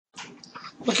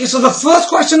Okay, so the first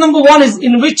question number 1 is,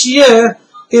 in which year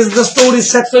is the story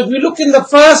set? So if we look in the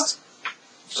first,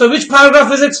 so which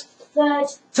paragraph is it?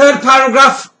 Third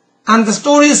paragraph. And the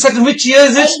story is set in which year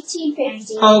is it?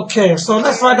 1850. Okay, so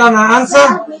let's write down our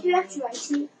answer. We do have to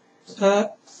write it.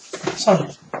 Sorry.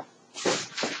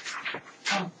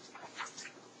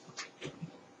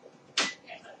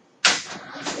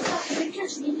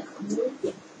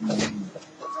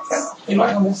 You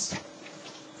write on this.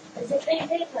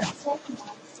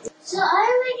 So I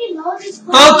already know this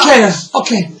one.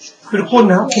 Okay. We record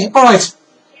now. Okay, alright.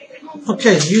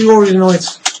 Okay, you already know it.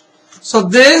 So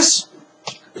this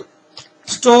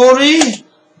story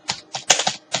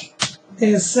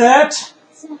is set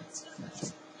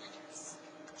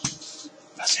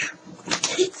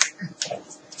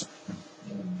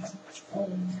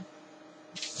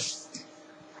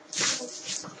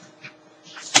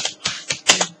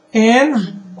in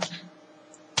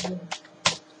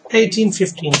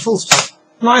 1815. Full stop.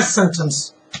 Nice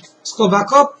sentence. Let's go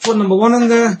back up. Put number 1 in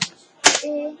there.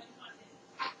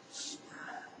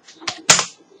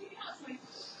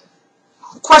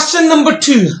 Question number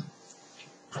 2.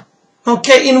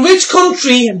 Okay, in which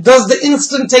country does the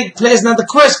incident take place? Now the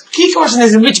key question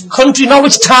is in which country, not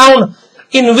which town.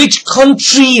 In which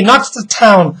country, not the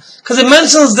town. Because it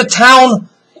mentions the town.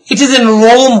 It is in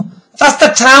Rome. That's the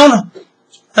town.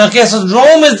 Okay, so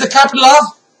Rome is the capital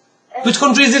of? Which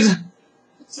country is it?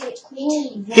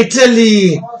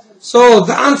 Italy. So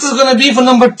the answer is going to be for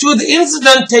number 2. The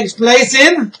incident takes place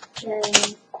in?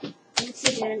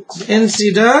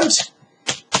 Incident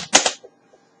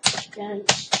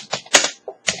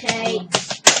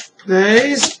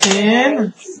place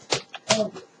in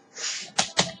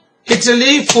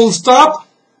Italy, full stop.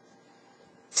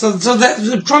 So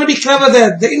they're trying to be clever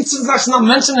there. The incident is actually not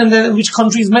mentioned in which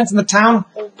country is mentioned, the town,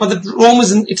 but the Rome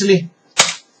is in Italy.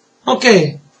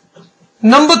 Okay.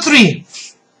 Number 3.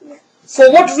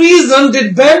 For what reason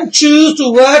did Ben choose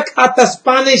to work at the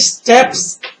Spanish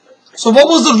Steps? So what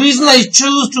was the reason that he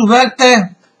chose to work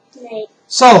there?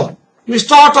 So we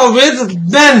start off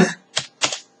with Ben.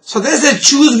 So they say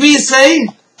choose, we say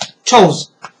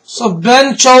chose. So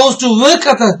Ben chose to work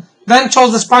at Ben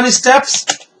chose the Spanish Steps.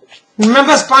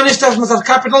 Remember, Spanish Steps must have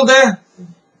capital there.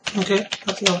 Okay,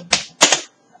 that's all.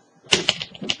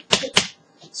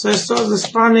 So it starts the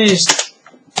Spanish.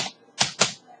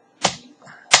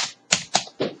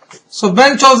 So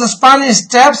Ben chose the Spanish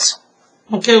Steps.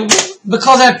 Okay,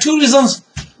 because there are 2 reasons.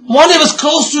 One, it was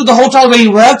close to the hotel where he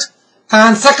worked,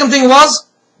 and second thing was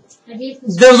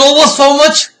there was always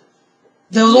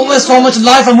so much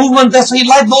life and movement there. So he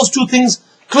liked those 2 things: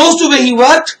 close to where he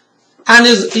worked, and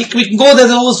we can go there.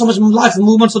 There's always so much life and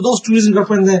movement. So those 2 reasons got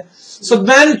put in there. So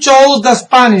Ben chose the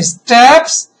Spanish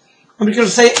Steps, and we could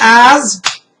say as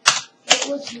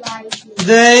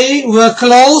they were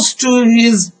close to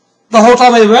the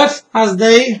hotel where he worked, as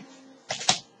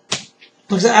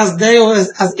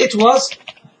it was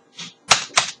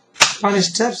Spanish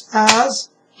Steps, as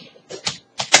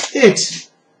it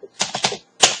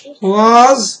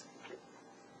was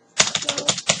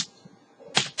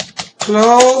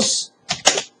close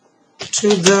to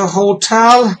the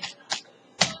hotel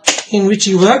in which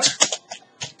he worked.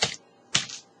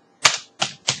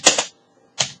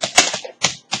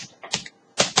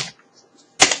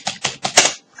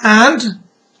 And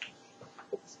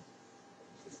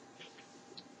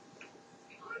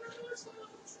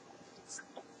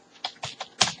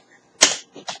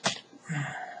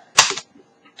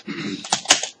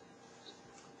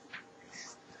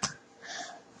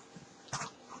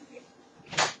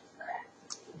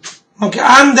okay,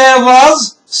 and there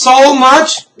was so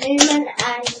much movement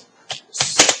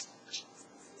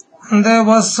and there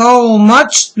was so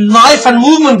much life and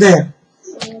movement there.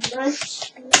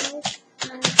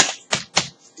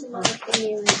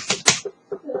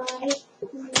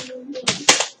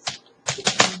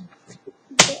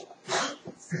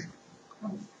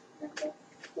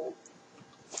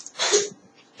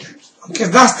 Okay,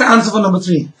 that's the answer for number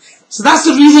 3. So that's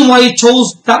the reason why he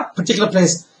chose that particular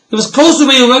place. It was close to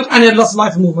where he worked and he had lots of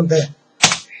life and movement there.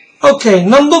 Okay,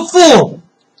 number 4.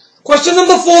 Question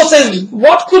number 4 says,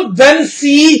 what could Ben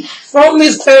see from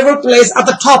his favorite place at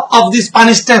the top of the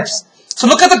Spanish Steps? So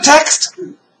look at the text.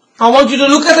 I want you to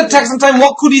look at the text and tell him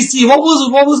what could he see. What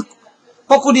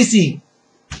could he see?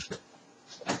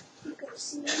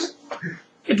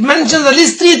 It mentions at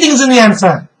least 3 things in the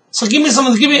answer. So give me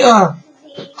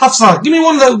Hafsa, give me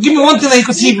one thing that he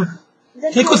could see.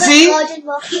 He could see.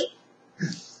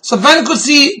 So Ben could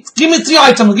see. Give me 3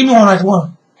 items. Give me one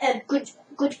item.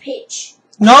 Good pitch.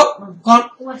 No.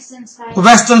 Western sky.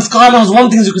 Western sky was one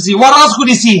thing you could see. What else could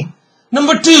he see?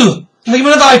 Number 2. Give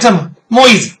me another item.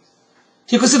 Moise.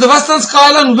 You could see the western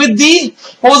skyline with the,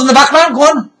 what was in the background? Go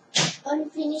on.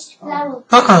 Unfinished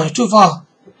flower. Too far.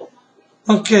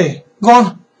 Okay, go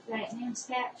on. Lightning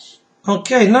sketch.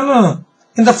 Okay, no.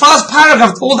 In the first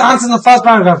paragraph, all the answers in the first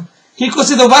paragraph. He could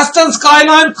see the western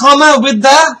skyline, comma, with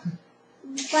the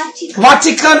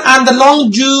Vatican and the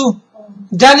long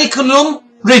Janiculum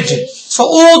Ridge. So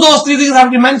all those three things have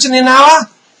to be mentioned in our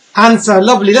answer.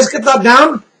 Lovely. Let's get that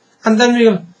down. And then we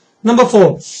will, number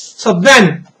 4. So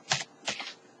Ben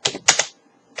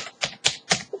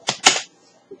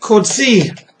could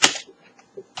see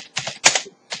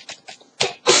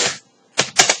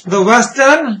the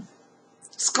western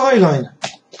skyline.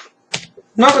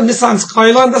 Not a Nissan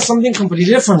Skyline, that's something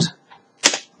completely different.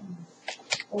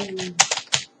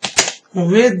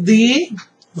 With the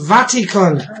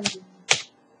Vatican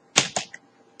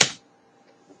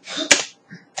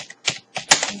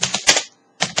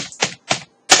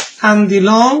and the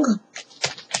long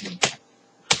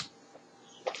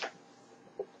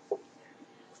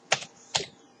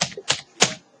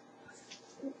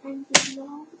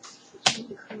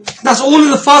that's all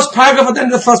in the first paragraph at the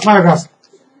end of the first paragraph.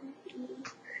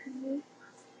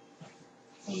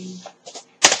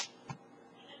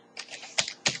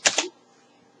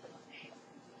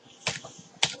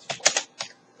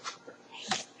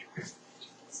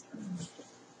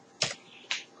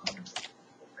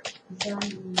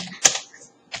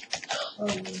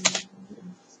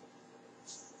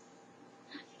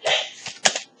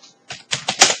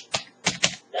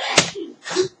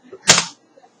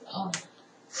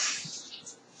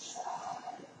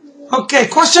 Okay,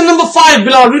 question number 5,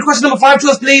 Bilal. Read question number 5 to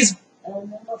us, please.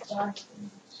 Number 5.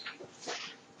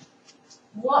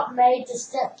 What made the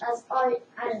steps as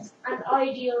an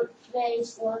ideal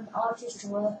place for an artist to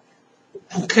work?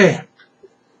 Okay.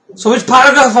 So which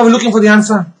paragraph are we looking for the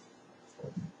answer?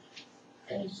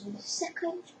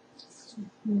 Second.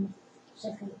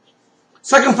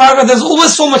 Second paragraph. There's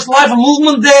always so much life and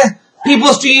movement there.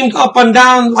 People streamed up and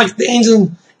down like the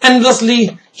angels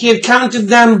endlessly. He had counted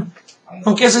them.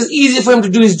 Okay, so it's easy for him to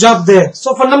do his job there.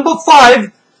 So for number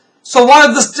 5, so what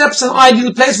are the steps an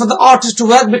ideal place for the artist to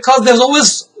work? Because there's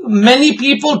always many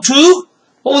people to,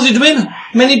 what was he doing?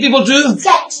 Many people to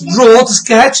draw, to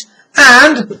sketch.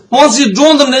 And once you've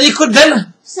drawn them, then he could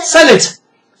then sell it.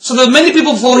 So there's many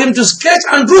people for him to sketch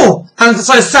and draw, and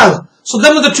sell. So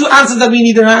them are the 2 answers that we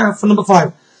need for number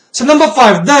 5. So number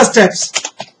 5, the steps.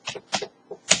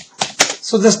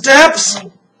 So the steps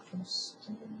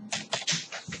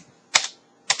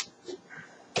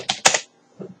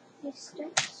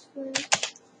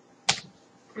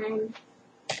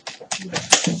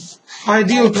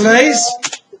ideal place.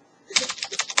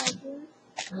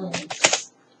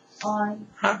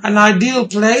 An ideal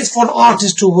place for an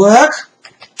artist to work.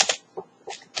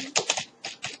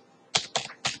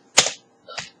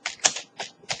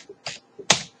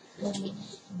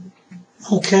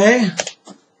 Okay.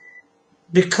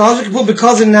 Because we can put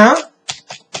because in now.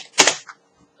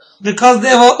 Because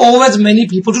there were always many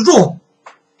people to draw.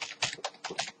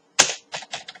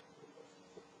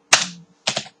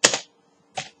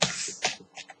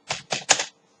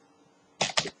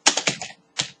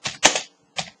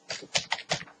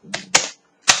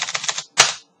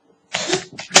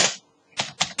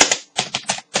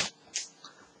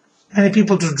 Many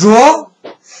people to draw,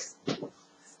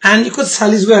 and you could sell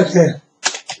his work here.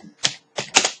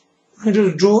 He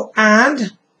could draw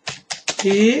and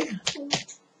he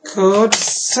could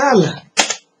sell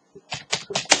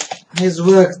his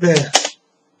work there.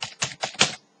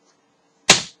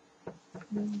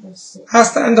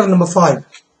 That's the end of number 5.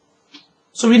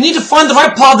 So we need to find the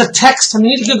right part of the text, and we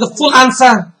need to give the full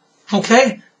answer.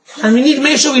 Okay, and we need to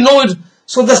make sure we know it.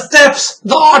 So the steps,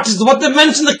 the artists, what they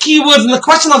mention, the keywords, and the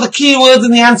question are the keywords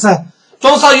in the answer.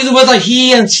 Don't start using words like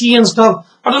he and she and stuff.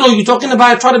 I don't know what you're talking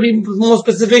about. Try to be more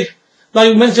specific. Like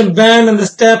you mentioned Ben and the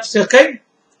steps, okay?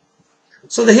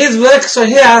 So the his work, so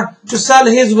here, to sell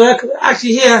his work,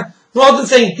 actually here, rather than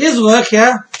saying his work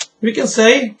here, we can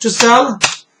say to sell.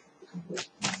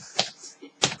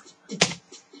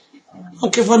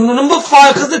 Okay, for number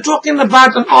 5, because they're talking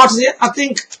about an artist here, I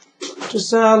think to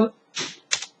sell.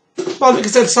 Well, we can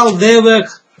say sell their work,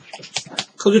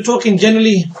 because we're talking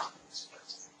generally.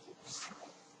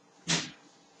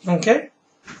 Okay.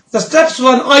 The steps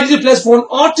were an ideal place for an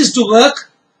artist to work,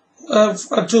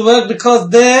 because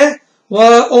there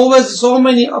were always so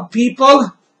many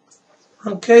people.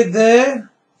 Okay,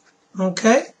 there.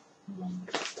 Okay.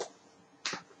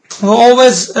 There were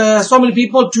always so many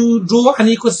people to draw, and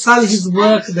he could sell his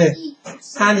work there.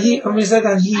 And he, we said,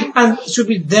 and it should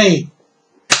be they.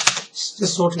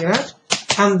 Just sorting out.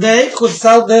 and they could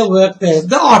sell their work there.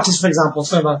 The artist, for example,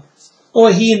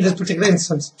 or he in this particular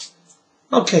instance.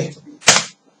 Okay.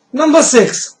 Number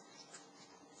 6.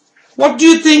 What do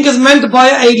you think is meant by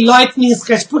a lightning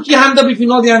sketch? Put your hand up if you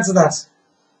know the answer to that.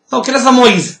 Okay, that's a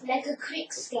Moise. Like a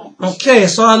quick sketch. Okay,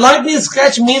 so a lightning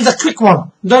sketch means a quick one,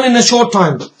 done in a short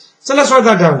time. So let's write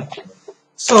that down.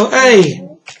 So a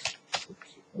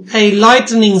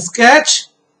lightning sketch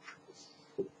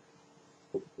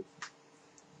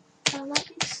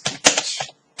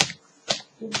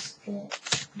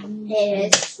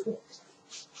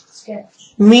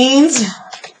means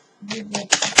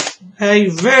a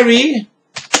very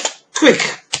quick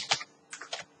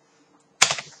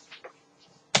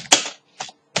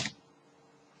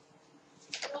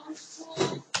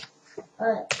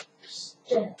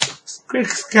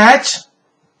sketch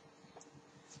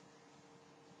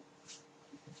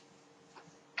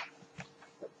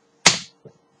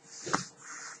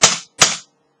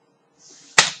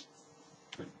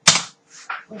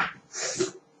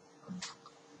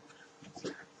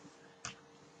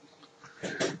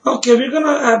Okay, we're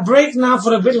gonna break now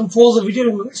for a bit and pause the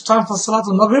video. It's time for Salat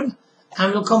al-Maghrib,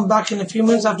 and we'll come back in a few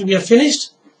minutes after we are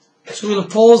finished. So we'll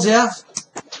pause here.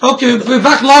 Okay, we're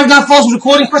back live now, folks.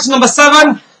 Recording question number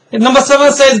 7. And number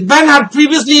 7 says, Ben had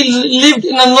previously lived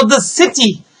in another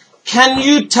city. Can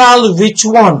you tell which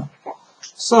one?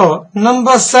 So,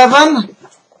 number 7.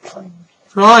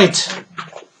 Right.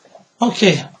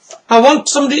 Okay. I want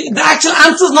somebody, the actual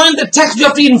answer is not in the text. You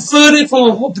have to infer it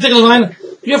from a particular line.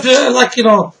 You have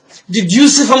to,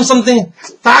 deduce it from something.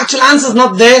 The actual answer is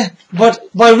not there. But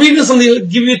by reading something, it'll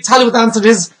give you, tell you what the answer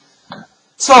is.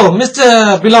 So,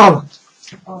 Mr. Bilal,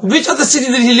 which other city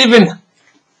did he live in?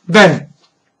 Ben.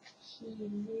 He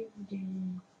lived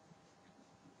in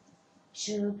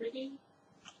Germany.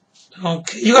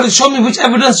 Okay, you got to show me which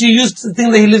evidence you used to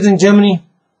think that he lived in Germany.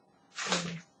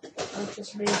 I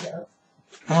just made it up.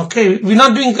 Okay, we're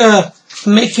not doing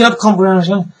making up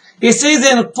comprehension. It says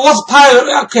in fourth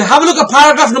paragraph. Okay, have a look at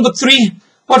paragraph number 3.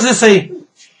 What does it say?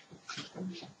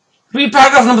 Read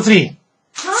paragraph number 3.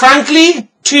 Frankly,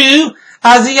 too,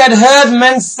 as he had heard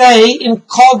men say in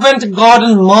Covent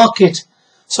Garden Market.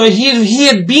 So he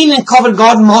had been in Covent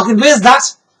Garden Market. Where's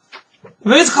that?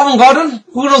 Where is Covent Garden?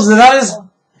 Who knows where that is?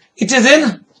 It is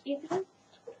in?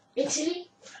 Italy?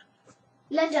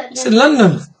 London. It's in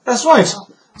London. That's right.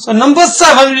 So number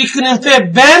 7, we can infer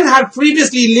Ben had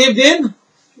previously lived in?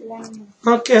 London.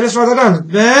 Okay, let's write that down.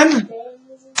 Ben.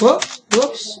 Whoops.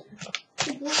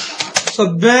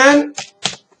 So Ben.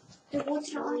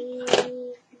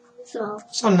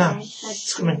 So now.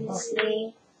 It's coming.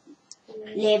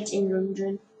 Lived in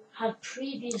London. Had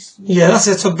previously. Yeah, that's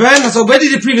it. So Ben. So where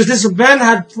did he previously? So Ben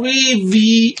had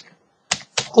previously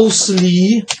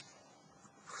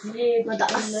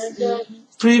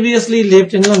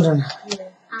lived in London.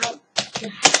 You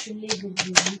have to live in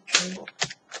the UK.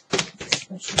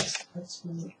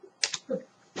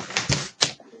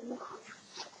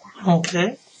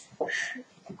 Okay.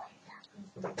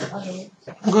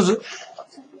 Because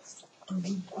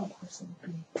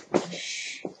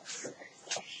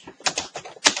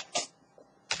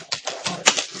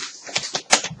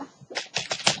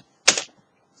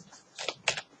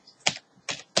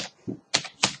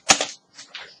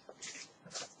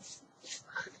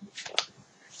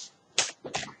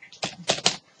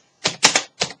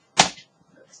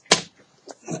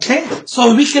okay,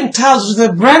 so we can tell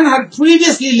that Ben had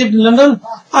previously lived in London,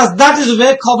 as that is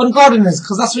where Covent Garden is,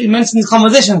 because that's what he mentioned in his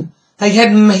conversation. That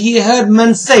he heard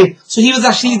men say, so he was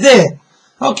actually there.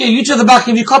 Okay, you to the back.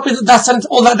 Have you copied that sentence,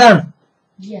 all that down?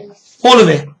 Yes. All of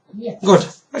it? Yes. Good.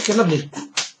 Okay, lovely.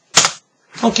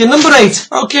 Okay, number 8.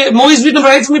 Okay, Moise, read number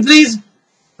 8 for me, please.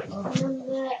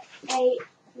 Number 8.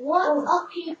 What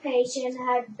occupation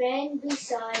had Ben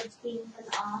besides being an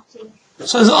artist?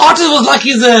 So his artist was like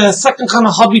his second kind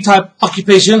of hobby type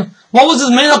occupation. What was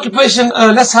his main occupation?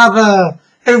 Let's have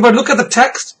everybody look at the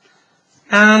text.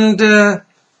 And the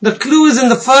clue is in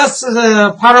the first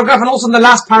paragraph and also in the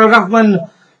last paragraph when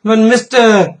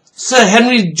Mr. Sir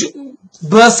Henry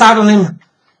bursts out on him.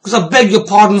 Because I beg your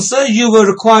pardon, sir, you were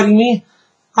requiring me.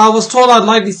 I was told I'd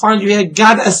likely find you here,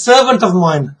 Gad, a servant of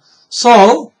mine.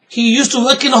 So, he used to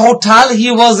work in a hotel.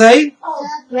 He was a...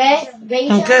 Waiter.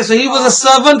 Okay, so he was a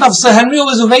servant of Sir Henry, who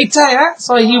was a waiter, yeah?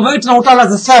 So he worked in a hotel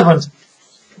as a servant.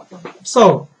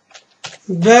 So,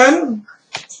 then...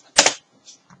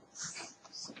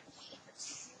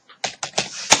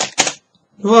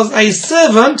 he was a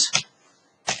servant...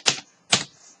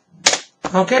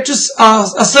 Okay, just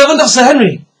a servant of Sir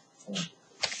Henry.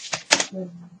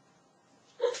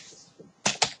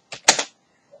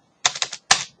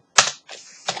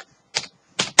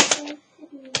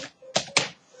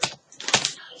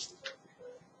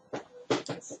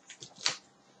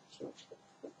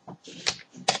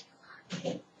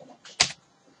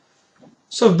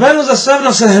 So Ben was a servant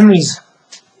of Sir Henry's,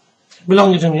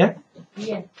 belonging to him, yeah?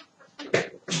 Yeah.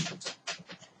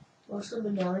 What's number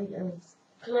 9?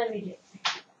 Can I read it?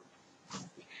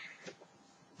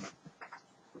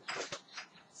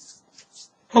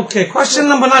 Okay, question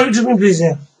number 9, read to me please,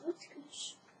 yeah.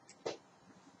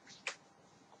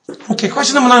 Okay,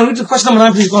 question number 9, read the question number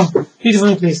 9 please, go on. Read it for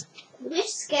me please. Which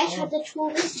sketch had the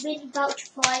tourist been about to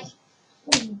buy?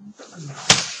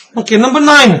 Okay, number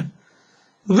 9.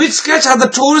 Which sketch had the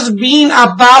tourist been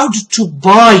about to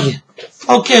buy?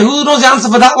 Okay, who knows the answer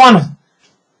for that one?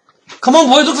 Come on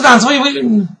boys, look for the answer.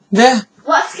 Wait, there.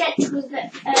 What sketch was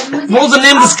that? What was the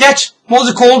name of the sketch? What was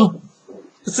it called?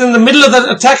 It's in the middle of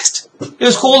the text. It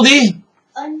was called the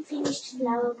Unfinished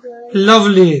Flower Girl.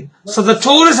 Lovely. So the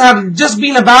tourist had just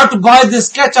been about to buy this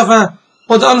sketch of the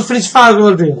unfinished flower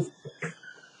girl dream.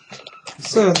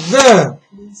 So there.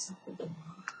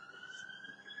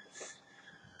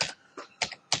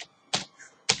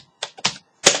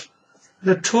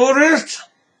 The tourist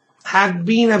had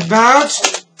been about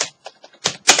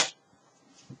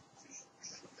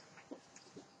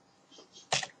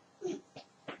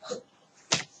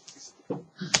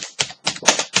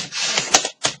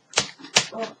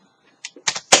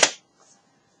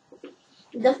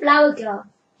The Flower Girl.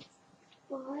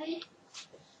 Why?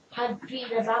 Had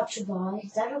been about to buy.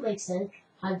 That don't make sense.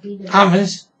 Had been about. how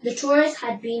much? The tourist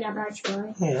had been about to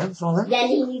buy. Yeah, that's all that. Then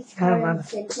he needs How current about-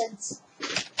 sentence.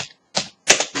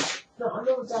 No, I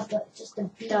know that, but just the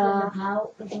beat and the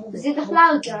how. Was it the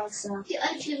Flower Girl song? The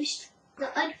unfinished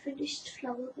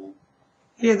Flower Girl.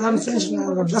 Yeah, the unfinished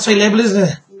flower girl. That's why label is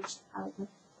there.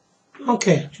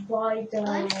 Okay. To buy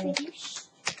Unfinished.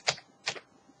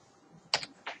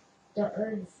 the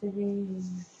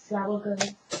unfinished flower girl.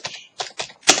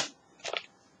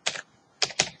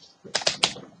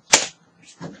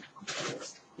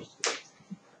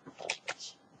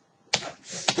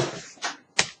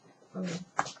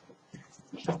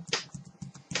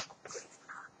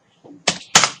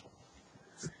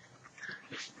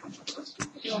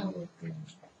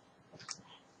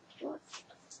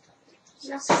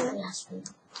 Last one.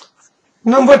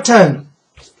 Number 10.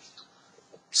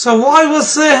 So why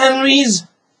was Sir Henry's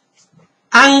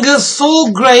anger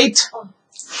so great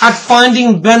at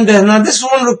finding Ben there? Now this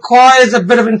one requires a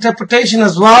bit of interpretation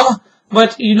as well,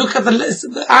 but you look at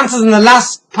the answers in the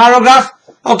last paragraph.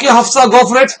 Okay, Hafsa, go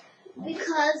for it.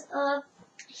 Because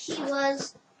he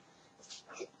was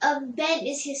Ben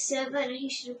is his servant and he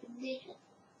should have been there.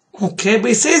 Okay, but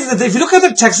it says that if you look at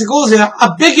the text, it goes here,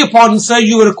 I beg your pardon, sir,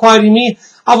 you were requiring me.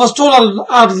 I was told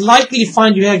I'd likely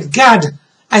find you here. Gad,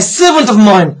 a servant of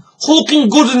mine, hawking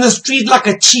goods in the street like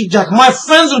a cheapjack. My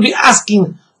friends will be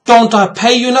asking, don't I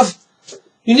pay you enough?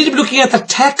 You need to be looking at the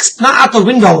text, not at the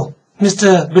window,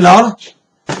 Mr. Bilal.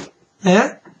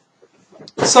 Yeah?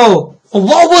 So,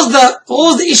 what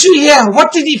was the issue here?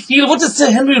 What did he feel? What did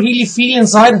Sir Henry really feel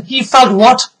inside? He felt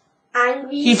what?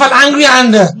 Angry. He felt angry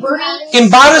and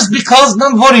embarrassed because,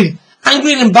 not worried,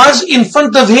 angry and embarrassed in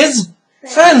front of his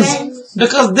friends.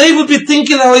 Because they would be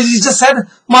thinking, as he just said,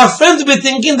 my friends would be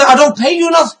thinking that I don't pay you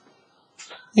enough.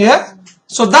 Yeah?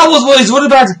 So that was what he's worried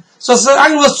about. So Sir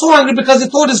Henry was so angry because he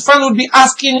thought his friend would be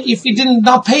asking if he didn't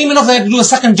now pay him enough, they had to do a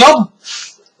second job.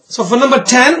 So for number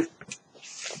 10,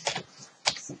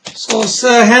 so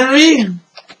Sir Henry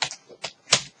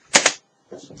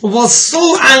was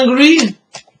so angry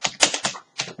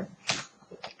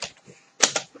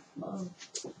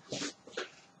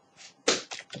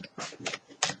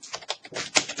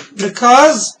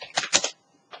because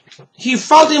he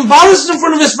felt embarrassed in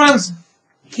front of his friends.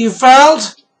 He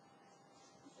felt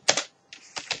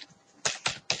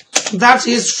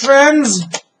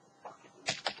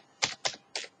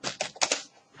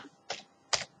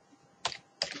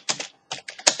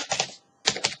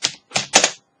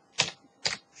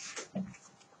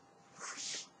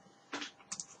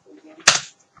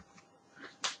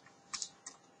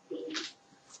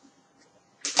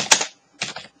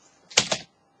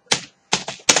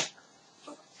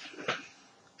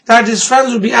that his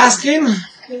friends would be asking.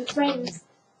 His friends.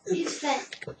 His friends.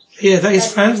 Yeah, that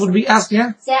his friends would be asking.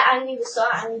 Yeah? Sir Angry was so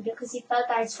angry because he felt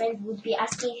that his friend would be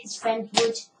asking his friend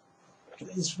would.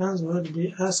 His friends would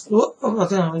be asking. Oh,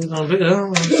 okay, I'm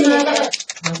going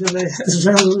his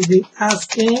friends would be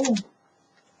asking.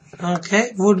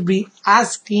 Okay, would be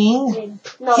asking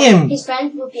No, him. his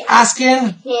friend would be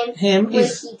Asking him him will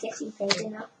if he getting paid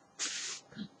enough.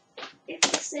 If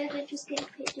the servant was getting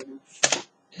paid enough.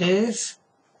 if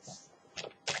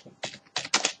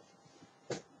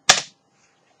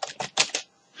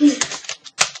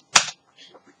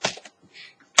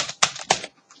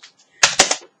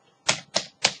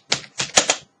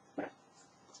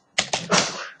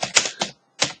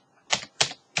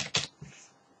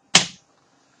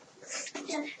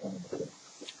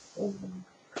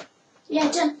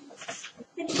Yeah, done.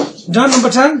 Done, number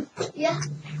 10? Yeah.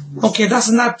 Okay, that's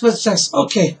in that first test.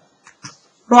 Okay.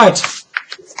 Right.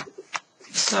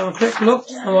 Let's have a quick look.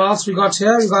 What else we got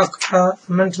here? We got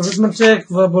mental arithmetic,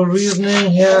 verbal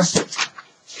reasoning here.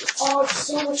 Oh,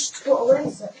 so much to put away.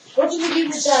 What do we do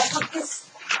with the practice?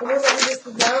 The one that we just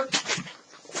put down?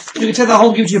 You can take that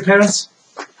home, give it to your parents.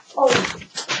 Oh,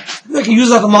 You can use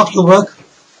that to mark your work.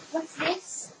 What's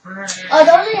this? oh,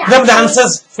 the only Remember the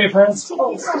answers for your parents.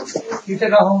 Oh, You take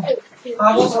that home.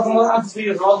 I've also got some other answers for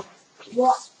you as well.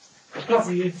 what? Not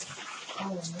for you.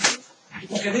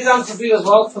 Okay, these answers for you as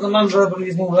well for the non-verbal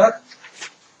reasoning work.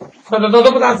 No,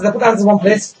 don't put the answers there. Put the answers in one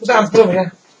place. Put the answers over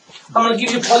here. I'm going to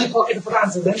give you a Polly Pocket to put the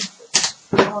answers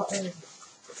in. Oh,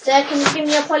 Sir, can you give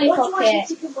me a Polly what do you want Pocket?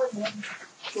 to keep on then?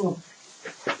 Sure.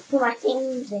 Put my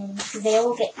things in, because they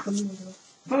all get cleaned.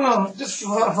 No, just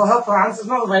for help for answers,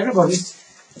 not for everybody.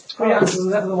 Put your answers in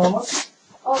there for the moment.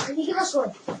 Oh, can you give us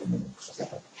one?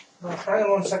 Hang on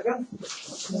 1 second.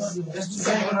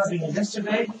 Yesterday, we're not doing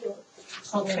yesterday.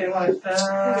 Okay, right.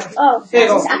 Oh, Here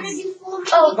you go.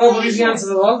 Oh, Verbal reasoning answers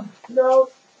as well. No.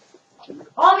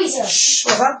 Officer. Shh,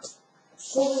 what's that?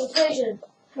 Solving equation.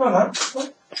 Come on, man.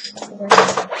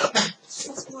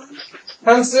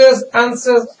 Answers.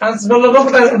 No, don't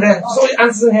put that in there. Sorry,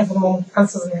 answers in here for the moment.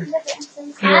 Answers in here.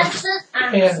 Yeah. Answers.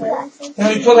 Yeah. No,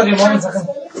 you put that in 1 second.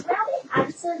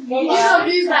 answer. You do not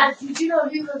do that. You do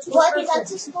not do that. What is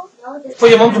answers for? For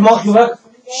your mom to mark your work.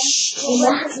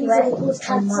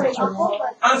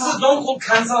 Answers don't call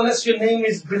cancer unless your name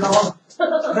is Bilal.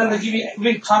 Then they give you a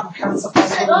big type of cancer.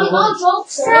 No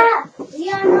jokes, sir. Sir,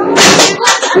 yeah, no.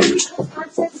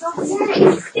 Answers not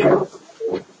serious.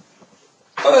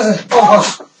 Oh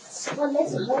gosh. Well,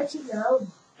 let's let you know.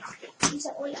 These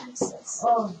are all answers.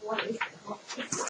 Oh, what is